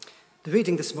The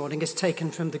reading this morning is taken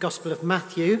from the Gospel of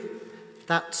Matthew.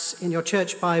 That's in your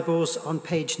church Bibles on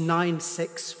page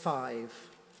 965.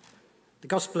 The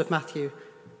Gospel of Matthew,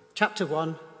 chapter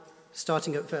 1,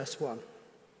 starting at verse 1.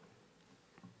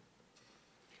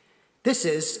 This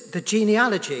is the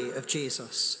genealogy of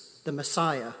Jesus, the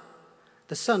Messiah,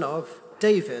 the son of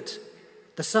David,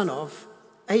 the son of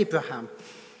Abraham.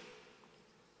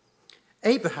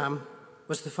 Abraham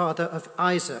was the father of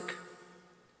Isaac,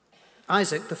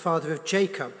 Isaac the father of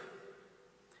Jacob,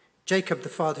 Jacob the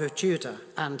father of Judah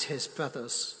and his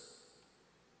brothers,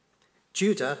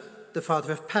 Judah the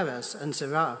father of Perez and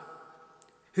Zerah,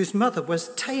 whose mother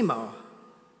was Tamar,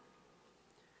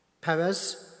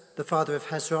 Perez the father of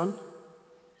Hezron,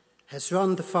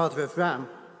 Hezron the father of Ram,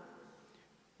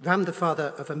 Ram the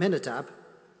father of Amminadab,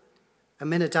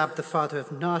 Amminadab the father of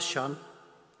Nahshon,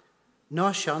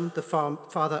 Nahshon the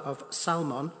father of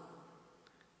Salmon,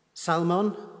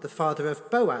 Salmon the father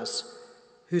of Boaz,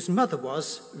 whose mother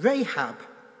was Rahab,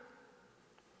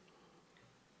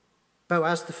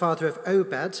 Boaz the father of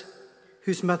Obed,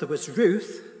 whose mother was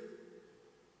Ruth,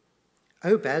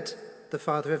 Obed the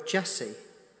father of Jesse,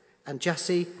 and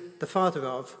Jesse the father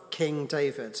of King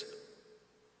David.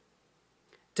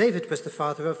 David was the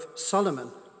father of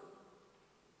Solomon,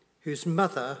 whose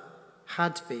mother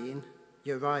had been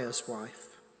Uriah's wife.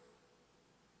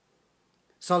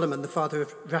 Solomon the father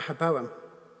of Rehoboam,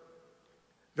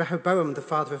 Rehoboam the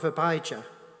father of Abijah,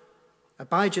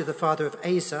 Abijah the father of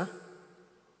Asa,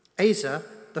 Asa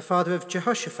the father of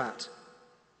Jehoshaphat,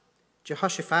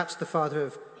 Jehoshaphat the father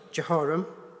of Jehoram,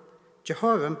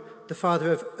 Jehoram the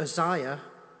father of Uzziah,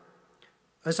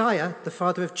 Uzziah the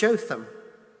father of Jotham,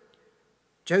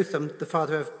 Jotham the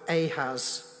father of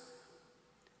Ahaz,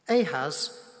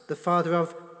 Ahaz the father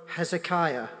of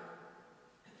Hezekiah,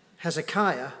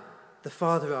 Hezekiah the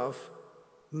father of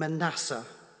Manasseh,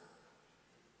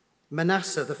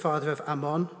 Manasseh the father of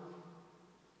Ammon,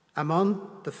 Ammon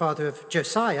the father of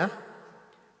Josiah,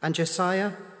 and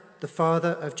Josiah the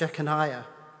father of Jeconiah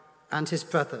and his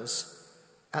brothers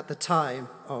at the time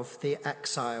of the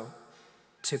exile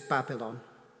to Babylon.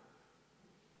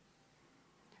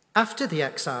 After the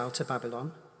exile to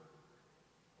Babylon,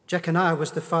 Jeconiah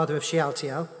was the father of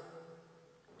Shealtiel,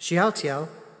 Shealtiel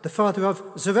the father of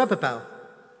Zerubbabel,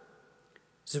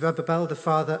 Zerubbabel the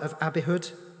father of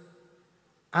Abihud,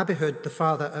 Abihud the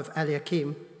father of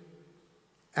Eliakim,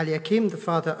 Eliakim the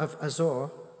father of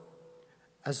Azor,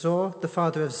 Azor the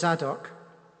father of Zadok,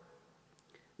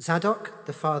 Zadok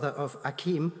the father of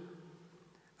Akim,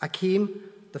 Akim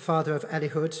the father of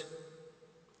Elihud,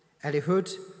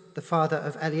 Elihud the father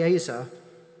of Eleazar,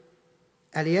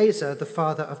 Eleazar the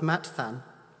father of Matthan,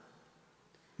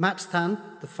 Matthan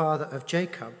the father of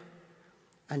Jacob,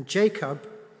 and Jacob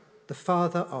the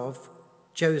father of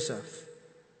Joseph,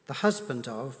 the husband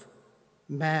of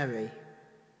Mary,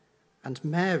 and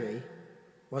Mary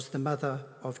was the mother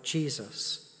of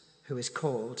Jesus, who is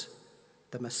called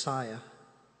the Messiah.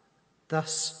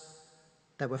 Thus,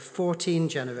 there were 14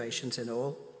 generations in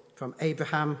all, from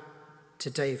Abraham to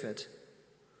David,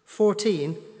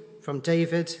 14 from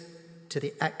David to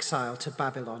the exile to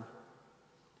Babylon,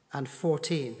 and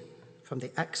 14 from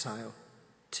the exile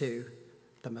to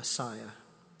the Messiah.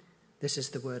 This is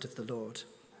the word of the Lord.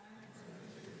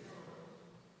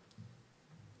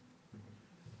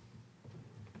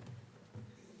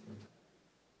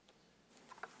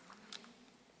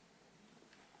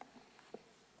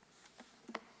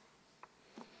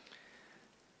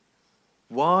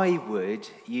 Why would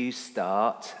you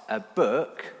start a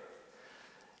book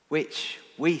which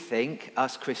we think,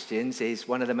 us Christians, is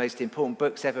one of the most important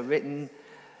books ever written,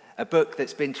 a book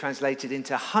that's been translated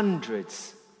into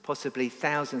hundreds, possibly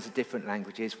thousands of different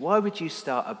languages? Why would you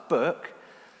start a book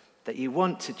that you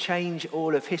want to change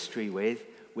all of history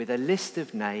with a list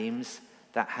of names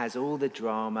that has all the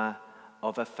drama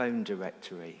of a phone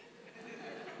directory?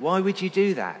 Why would you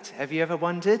do that? Have you ever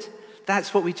wondered?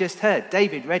 That's what we just heard.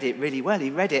 David read it really well. He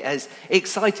read it as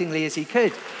excitingly as he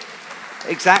could.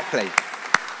 Exactly.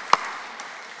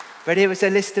 But it was a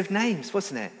list of names,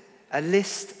 wasn't it? A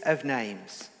list of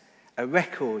names. A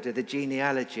record of the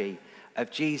genealogy of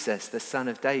Jesus, the son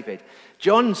of David.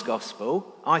 John's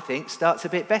gospel, I think, starts a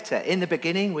bit better. In the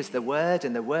beginning was the Word,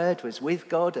 and the Word was with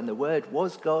God, and the Word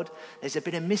was God. There's a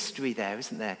bit of mystery there,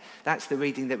 isn't there? That's the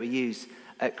reading that we use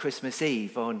at Christmas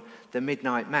Eve on the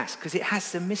midnight mass, because it has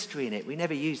some mystery in it. We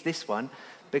never use this one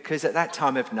because at that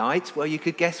time of night, well, you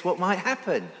could guess what might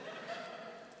happen.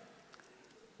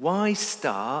 Why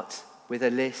start with a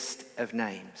list of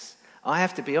names? I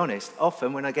have to be honest,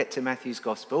 often when I get to Matthew's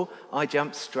Gospel, I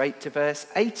jump straight to verse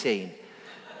 18.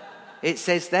 It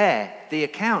says there, the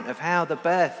account of how the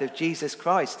birth of Jesus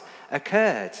Christ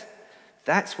occurred.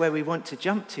 That's where we want to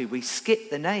jump to. We skip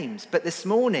the names. But this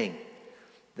morning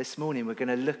we're going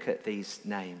to look at these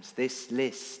names, this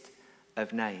list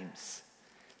of names,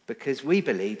 because we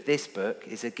believe this book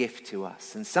is a gift to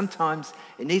us. And sometimes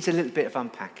it needs a little bit of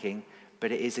unpacking,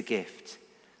 but it is a gift.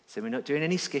 So we're not doing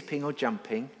any skipping or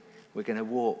jumping. We're going to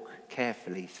walk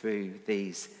carefully through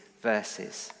these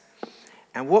verses.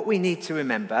 And what we need to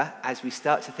remember as we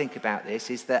start to think about this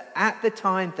is that at the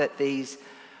time that these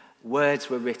words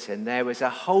were written, there was a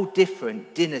whole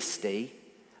different dynasty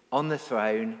on the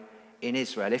throne in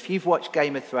Israel. If you've watched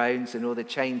Game of Thrones and all the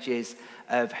changes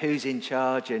of who's in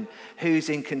charge and who's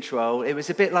in control, it was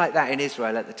a bit like that in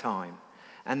Israel at the time.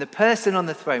 And the person on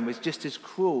the throne was just as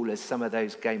cruel as some of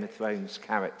those Game of Thrones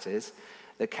characters.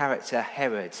 The character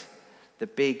Herod, the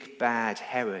big bad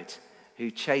Herod, who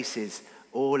chases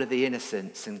all of the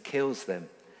innocents and kills them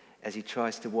as he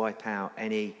tries to wipe out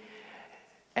any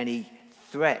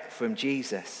threat from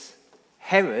Jesus.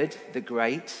 Herod the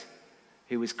Great,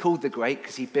 who was called the Great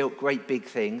because he built great big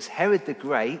things, Herod the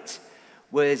Great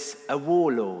was a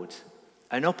warlord,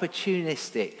 an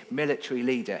opportunistic military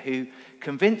leader who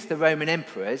convinced the Roman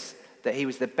emperors that he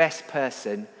was the best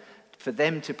person for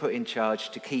them to put in charge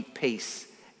to keep peace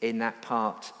in that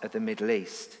part of the Middle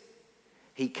East.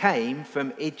 He came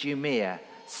from Idumea,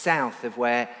 south of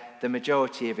where the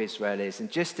majority of Israel is. And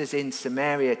just as in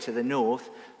Samaria to the north,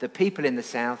 the people in the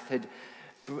south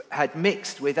had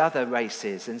mixed with other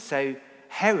races. And so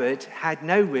Herod had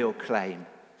no real claim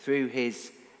through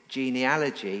his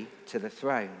genealogy to the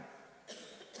throne.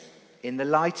 In the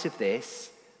light of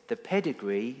this, the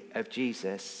pedigree of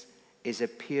Jesus is a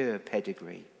pure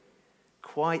pedigree,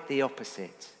 quite the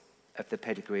opposite of the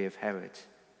pedigree of Herod.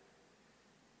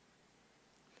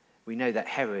 We know that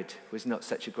Herod was not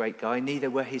such a great guy, neither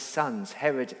were his sons.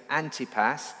 Herod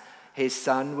Antipas, his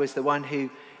son, was the one who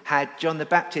had John the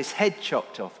Baptist's head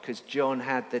chopped off because John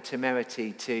had the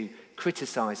temerity to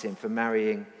criticize him for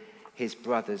marrying his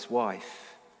brother's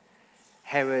wife.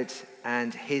 Herod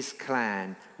and his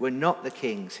clan were not the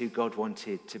kings who God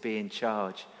wanted to be in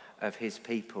charge of his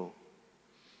people.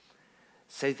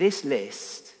 So this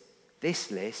list,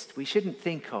 we shouldn't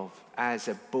think of as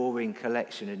a boring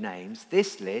collection of names.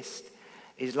 This list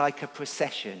is like a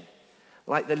procession,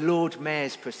 like the Lord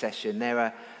Mayor's procession. There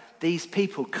are these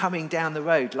people coming down the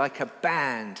road like a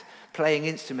band playing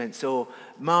instruments or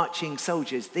marching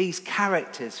soldiers. These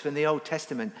characters from the Old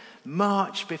Testament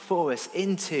march before us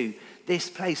into this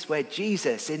place where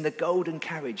Jesus in the golden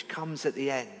carriage comes at the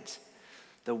end,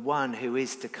 the one who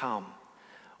is to come.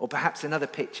 Or perhaps another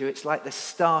picture, it's like the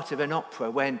start of an opera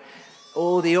when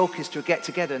all the orchestra get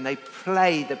together and they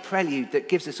play the prelude that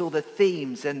gives us all the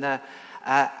themes and the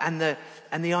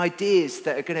ideas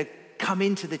that are going to come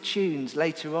into the tunes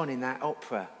later on in that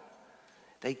opera.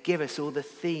 They give us all the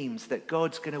themes that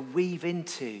God's going to weave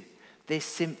into this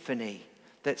symphony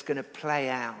that's going to play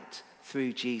out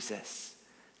through Jesus.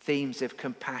 Themes of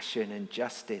compassion and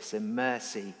justice and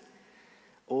mercy.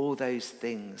 All those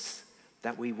things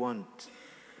that we want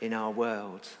in our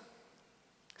world.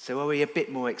 So are we a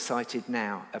bit more excited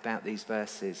now about these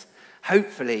verses?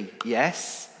 Hopefully,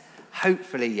 yes.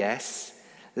 Hopefully, yes.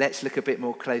 Let's look a bit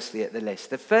more closely at the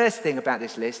list. The first thing about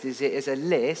this list is it is a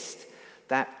list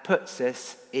that puts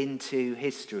us into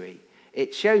history.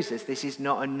 It shows us this is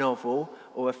not a novel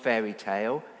or a fairy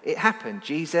tale. It happened.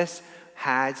 Jesus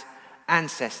had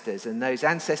ancestors, and those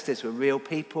ancestors were real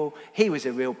people. He was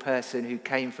a real person who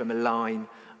came from a line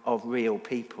of real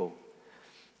people.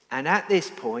 And at this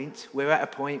point, we're at a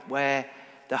point where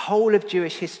the whole of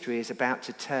Jewish history is about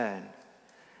to turn.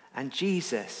 And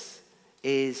Jesus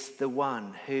is the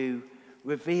one who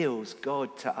reveals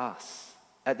God to us.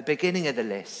 At the beginning of the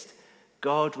list,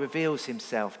 God reveals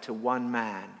himself to one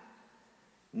man.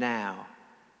 Now,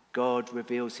 God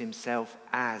reveals himself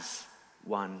as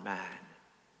one man.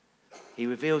 He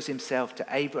reveals himself to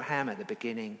Abraham at the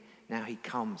beginning. Now he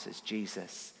comes as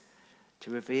Jesus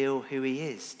to reveal who he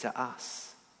is to us.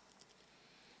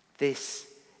 This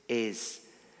is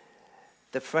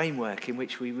the framework in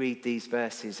which we read these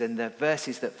verses and the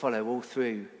verses that follow all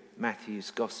through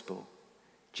Matthew's gospel.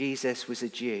 Jesus was a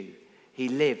Jew. He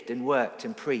lived and worked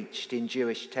and preached in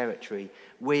Jewish territory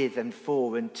with and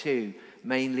for and to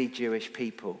mainly Jewish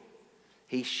people.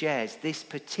 He shares this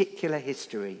particular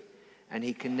history and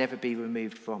he can never be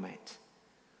removed from it.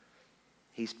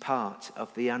 He's part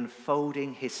of the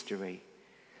unfolding history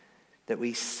that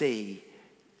we see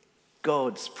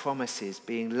God's promises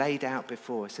being laid out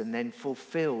before us and then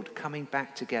fulfilled, coming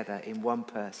back together in one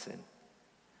person.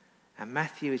 And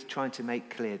Matthew is trying to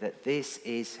make clear that this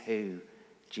is who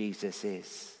Jesus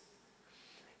is.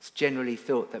 It's generally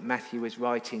thought that Matthew was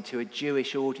writing to a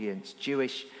Jewish audience.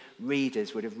 Jewish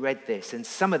readers would have read this, and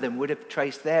some of them would have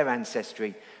traced their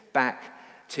ancestry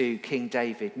back to King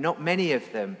David. Not many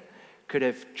of them could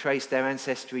have traced their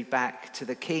ancestry back to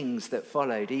the kings that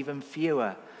followed. Even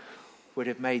fewer would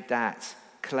have made that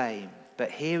claim.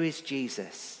 But here is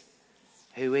Jesus,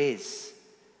 who is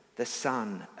the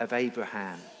son of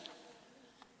Abraham.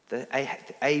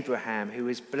 Abraham who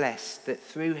was blessed, that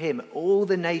through him all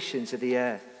the nations of the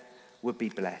earth would be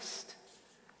blessed.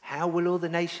 How will all the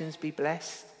nations be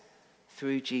blessed?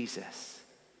 Through Jesus.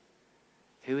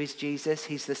 Who is Jesus?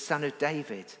 He's the son of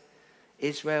David,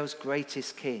 Israel's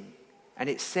greatest king. And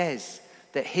it says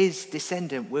that his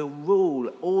descendant will rule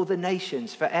all the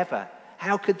nations forever.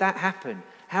 How could that happen?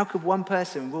 How could one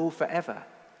person rule forever?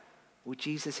 Well,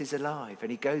 Jesus is alive and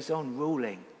he goes on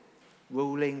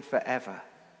ruling forever.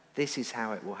 This is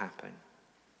how it will happen.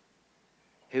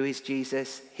 Who is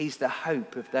Jesus? He's the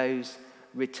hope of those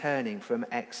returning from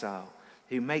exile,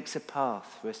 who makes a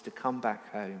path for us to come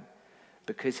back home,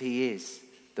 because he is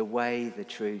the way, the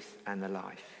truth, and the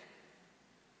life.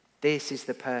 This is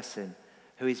the person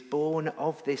who is born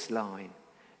of this line,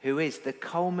 who is the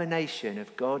culmination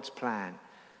of God's plan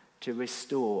to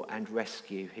restore and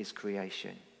rescue his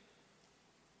creation.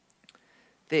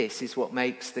 This is what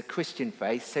makes the Christian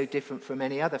faith so different from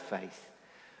any other faith,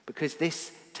 because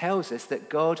this tells us that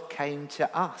God came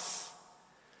to us.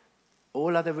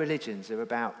 All other religions are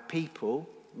about people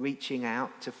reaching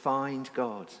out to find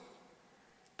God.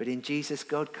 But in Jesus,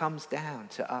 God comes down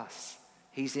to us.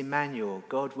 He's Emmanuel,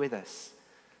 God with us,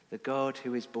 the God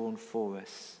who is born for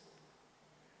us.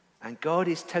 And God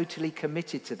is totally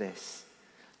committed to this.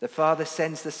 The Father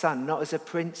sends the Son, not as a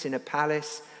prince in a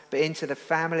palace, but into the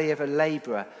family of a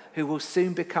laborer who will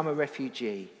soon become a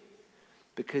refugee,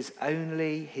 because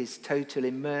only his total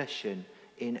immersion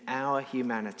in our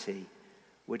humanity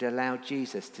would allow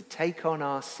Jesus to take on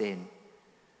our sin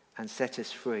and set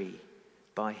us free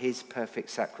by his perfect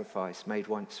sacrifice made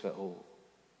once for all.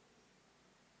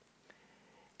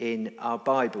 In our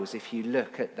Bibles, if you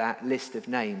look at that list of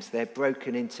names, they're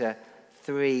broken into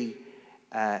 3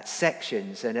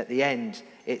 sections, and at the end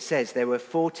it says there were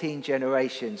 14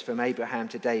 generations from Abraham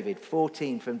to David,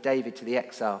 14 from David to the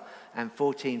exile, and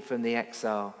 14 from the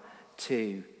exile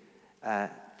to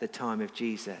the time of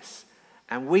Jesus.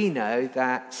 And we know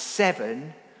that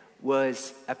 7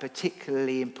 was a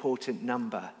particularly important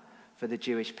number for the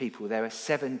Jewish people. There are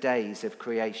 7 days of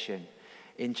creation.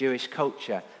 In Jewish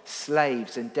culture,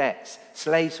 slaves and debts,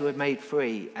 slaves were made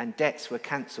free and debts were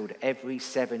cancelled every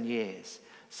 7 years.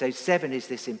 So 7 is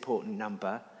this important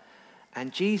number.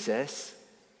 And Jesus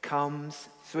comes,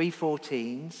 3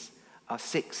 14s are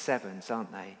 6 7s,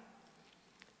 aren't they?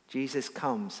 Jesus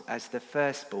comes as the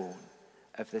firstborn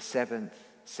of the 7th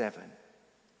 7.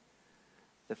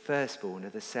 The firstborn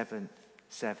of the 7th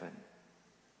 7.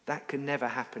 That can never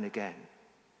happen again.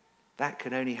 That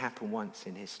can only happen once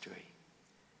in history.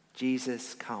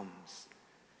 Jesus comes.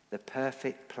 The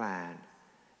perfect plan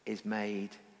is made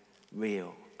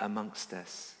real amongst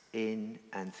us in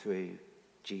and through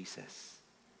Jesus.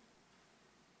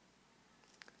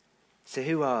 So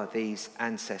who are these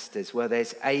ancestors? Well,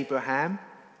 there's Abraham,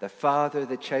 the father of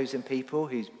the chosen people,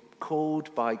 who's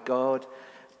called by God,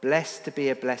 blessed to be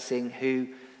a blessing, who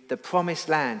the promised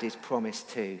land is promised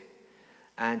to.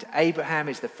 And Abraham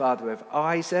is the father of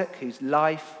Isaac, whose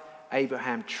life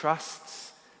Abraham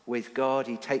trusts with God.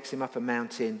 He takes him up a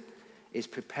mountain, is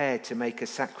prepared to make a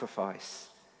sacrifice.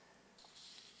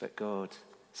 But God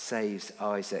saves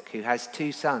Isaac, who has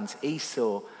 2 sons,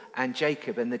 Esau and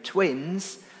Jacob. And the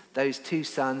twins, those 2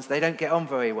 sons, they don't get on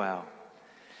very well.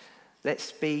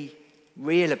 Let's be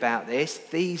real about this.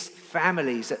 These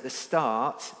families at the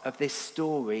start of this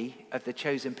story of the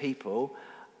chosen people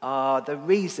are the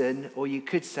reason, or you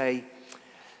could say,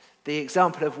 the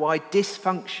example of why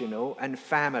dysfunctional and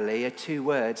family are 2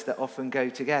 words that often go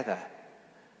together.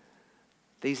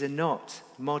 These are not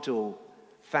model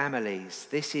families.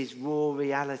 This is raw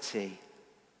reality.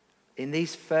 In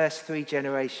these first 3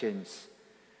 generations,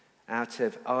 out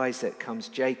of Isaac comes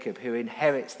Jacob, who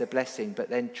inherits the blessing but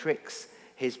then tricks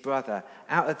his brother.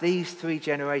 Out of these 3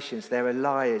 generations, there are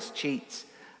liars, cheats,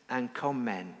 and con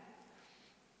men.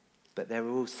 But there are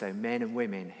also men and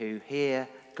women who hear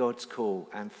God's call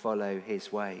and follow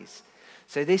his ways.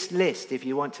 So this list, if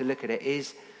you want to look at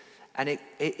it,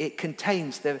 it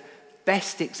contains the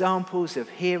best examples of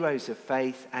heroes of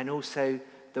faith and also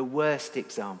the worst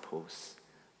examples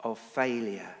of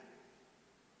failures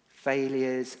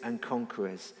and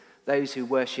conquerors, those who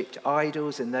worshipped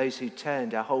idols and those who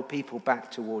turned a whole people back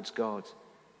towards God.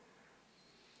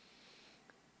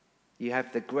 You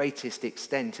have the greatest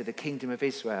extent of the kingdom of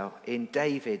Israel in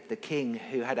David, the king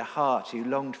who had a heart, who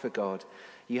longed for God.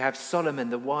 You have Solomon,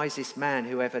 the wisest man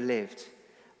who ever lived.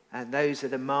 And those are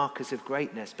the markers of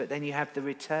greatness. But then you have the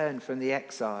return from the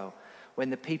exile,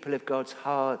 when the people of God's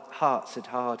hearts had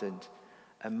hardened,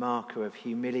 a marker of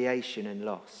humiliation and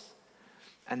loss.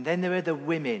 And then there are the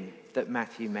women that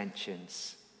Matthew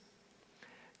mentions.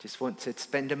 Just want to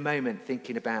spend a moment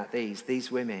thinking about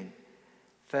these women.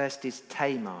 First is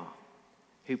Tamar,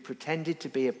 who pretended to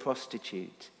be a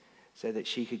prostitute so that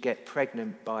she could get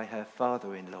pregnant by her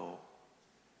father-in-law.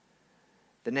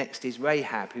 The next is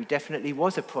Rahab, who definitely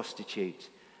was a prostitute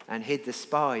and hid the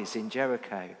spies in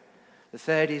Jericho. The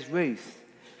third is Ruth,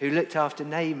 who looked after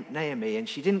Naomi, and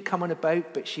she didn't come on a boat,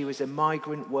 but she was a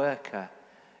migrant worker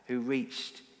who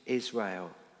reached Israel.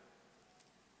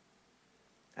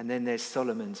 And then there's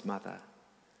Solomon's mother,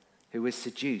 who was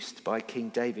seduced by King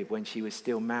David when she was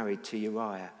still married to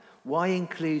Uriah. Why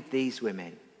include these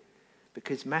women?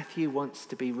 Because Matthew wants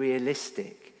to be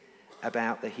realistic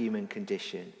about the human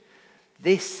condition.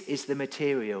 This is the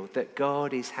material that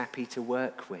God is happy to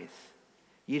work with.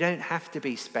 You don't have to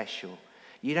be special.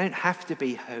 You don't have to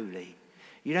be holy.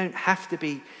 You don't have to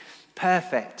be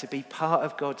perfect to be part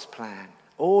of God's plan.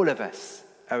 All of us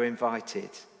are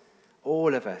invited.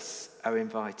 All of us are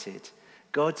invited.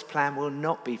 God's plan will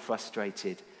not be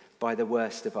frustrated by the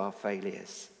worst of our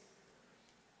failures.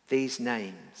 These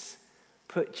names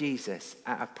put Jesus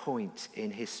at a point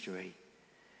in history,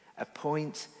 a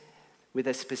point with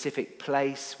a specific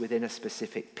place within a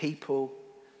specific people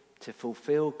to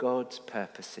fulfill God's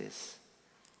purposes.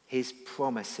 His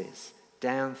promises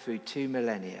down through 2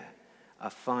 millennia are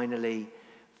finally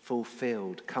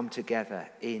fulfilled, come together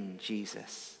in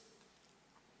Jesus.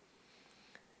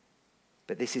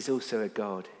 But this is also a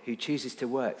God who chooses to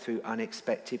work through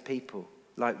unexpected people,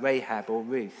 like Rahab or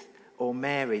Ruth, or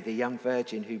Mary, the young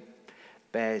virgin who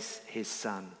bears his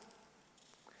son.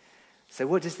 So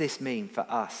what does this mean for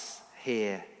us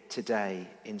here today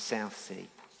in Southsea?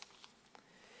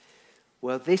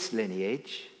 Well, this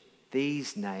lineage,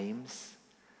 these names,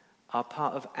 are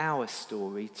part of our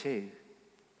story too.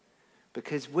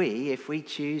 Because we, if we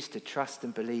choose to trust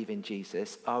and believe in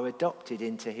Jesus, are adopted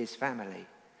into his family.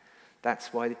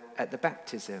 That's why at the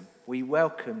baptism, we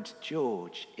welcomed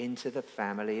George into the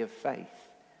family of faith.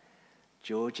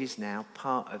 George is now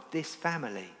part of this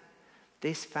family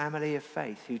of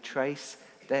faith we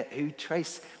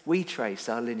trace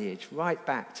our lineage right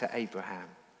back to Abraham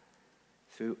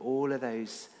through all of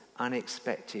those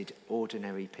unexpected,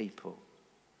 ordinary people.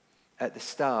 At the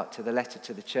start to the letter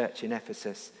to the church in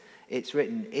Ephesus, it's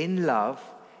written, in love,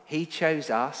 he chose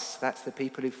us, that's the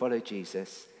people who follow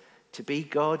Jesus, to be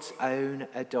God's own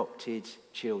adopted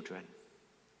children.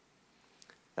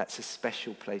 That's a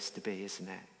special place to be, isn't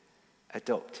it?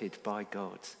 Adopted by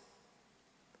God.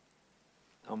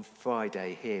 On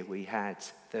Friday here we had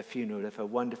the funeral of a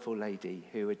wonderful lady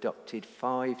who adopted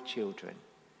 5 children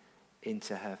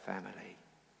into her family.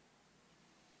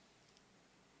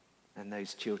 And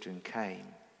those children came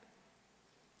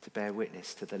to bear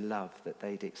witness to the love that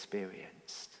they'd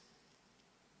experienced.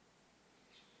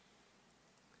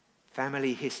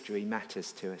 Family history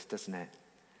matters to us, doesn't it?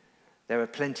 There are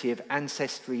plenty of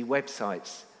ancestry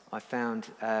websites. I found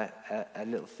a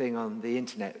little thing on the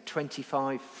internet,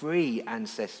 25 free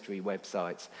ancestry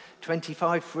websites,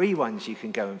 25 free ones you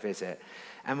can go and visit.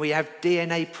 And we have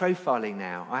DNA profiling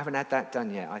now. I haven't had that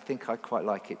done yet. I think I'd quite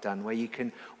like it done, where you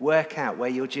can work out where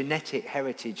your genetic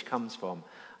heritage comes from.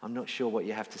 I'm not sure what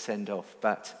you have to send off,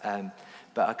 but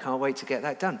I can't wait to get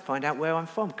that done. Find out where I'm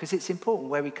from, because it's important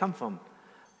where we come from,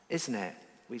 isn't it?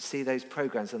 We see those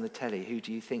programs on the telly. Who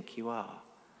do you think you are?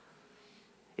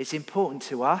 It's important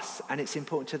to us, and it's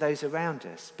important to those around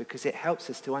us, because it helps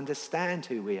us to understand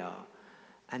who we are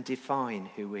and define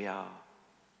who we are.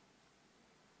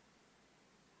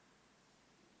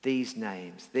 These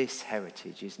names, this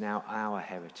heritage is now our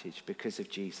heritage because of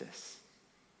Jesus.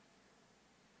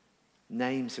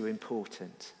 Names are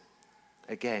important.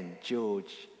 Again,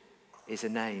 George is a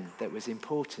name that was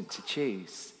important to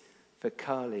choose for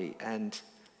Carly and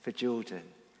for Jordan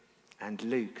and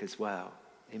Luke as well.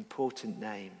 Important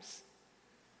names.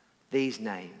 These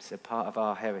names are part of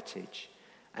our heritage.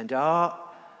 And our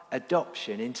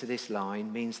adoption into this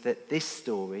line means that this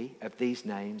story of these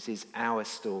names is our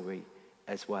story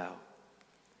as well.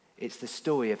 It's the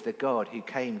story of the God who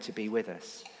came to be with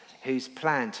us, whose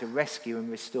plan to rescue and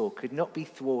restore could not be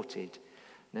thwarted,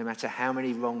 no matter how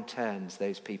many wrong turns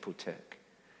those people took.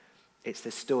 It's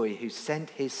the story who sent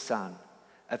his son,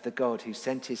 of the God who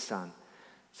sent his son,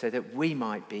 so that we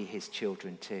might be his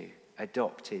children too,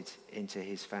 adopted into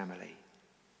his family.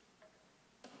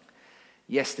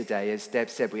 yesterday, as Deb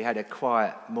said, we had a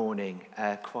quiet morning,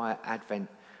 a quiet Advent,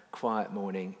 quiet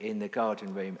morning in the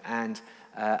garden room. And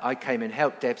I came and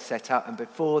helped Deb set up. And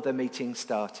before the meeting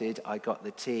started, I got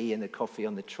the tea and the coffee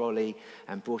on the trolley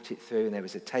and brought it through. And there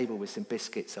was a table with some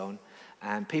biscuits on.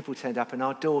 And people turned up. And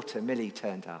our daughter, Millie,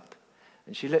 turned up.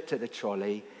 And she looked at the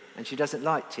trolley. And she doesn't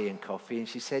like tea and coffee. And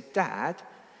she said, "Dad,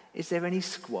 is there any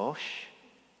squash?"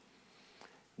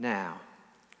 Now,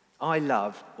 I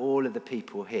love all of the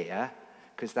people here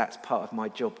because that's part of my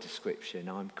job description.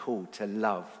 I'm called to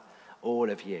love all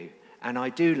of you. And I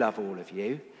do love all of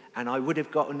you. And I would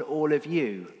have gotten all of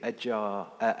you a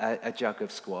jug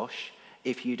of squash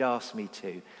if you'd asked me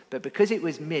to. But because it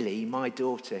was Millie, my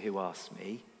daughter, who asked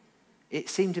me, it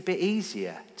seemed a bit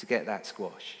easier to get that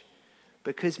squash.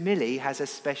 Because Millie has a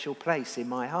special place in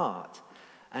my heart.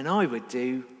 And I would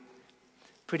do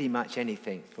pretty much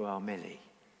anything for our Millie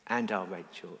and our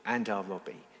Rachel and our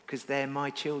Robbie, because they're my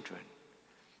children.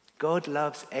 God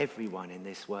loves everyone in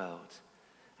this world,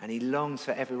 and he longs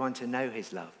for everyone to know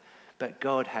his love. But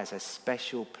God has a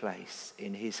special place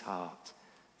in his heart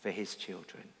for his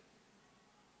children.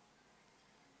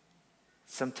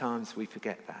 Sometimes we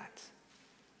forget that,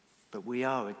 but we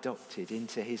are adopted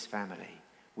into his family.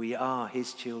 We are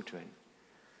his children.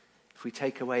 If we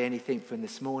take away anything from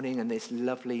this morning and this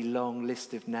lovely long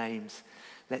list of names,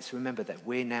 let's remember that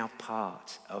we're now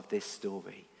part of this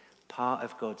story, part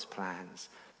of God's plans,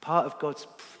 part of God's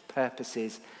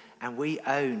purposes, and we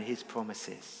own his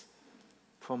promises,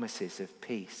 promises of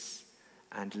peace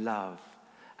and love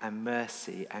and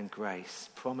mercy and grace,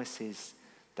 promises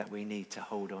that we need to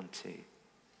hold on to.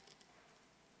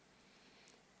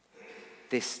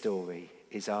 This story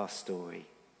is our story.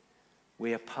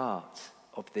 We are part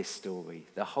of this story,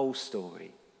 the whole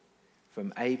story,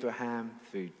 from Abraham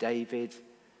through David,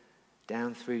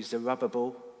 down through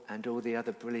Zerubbabel and all the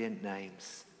other brilliant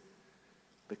names,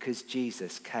 because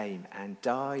Jesus came and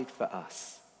died for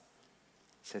us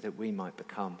so that we might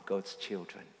become God's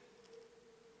children.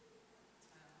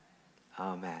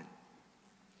 Amen.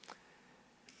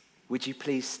 Would you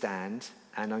please stand?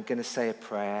 And I'm going to say a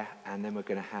prayer, and then we're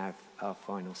going to have our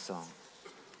final song.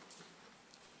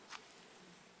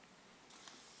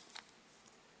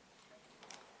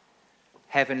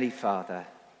 Heavenly Father,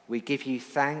 we give you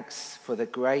thanks for the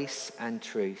grace and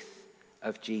truth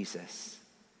of Jesus,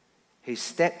 who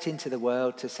stepped into the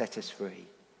world to set us free,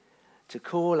 to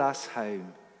call us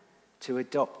home, to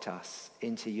adopt us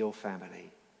into your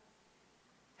family.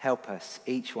 Help us,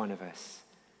 each one of us,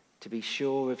 to be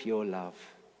sure of your love,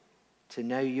 to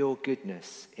know your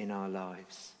goodness in our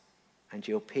lives and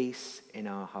your peace in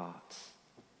our hearts.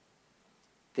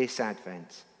 This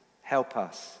Advent, help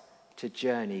us to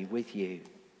journey with you,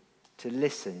 to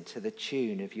listen to the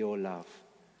tune of your love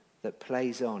that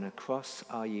plays on across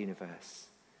our universe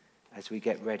as we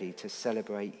get ready to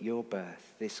celebrate your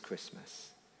birth this Christmas.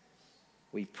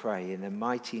 We pray in the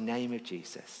mighty name of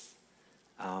Jesus.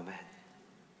 Amen.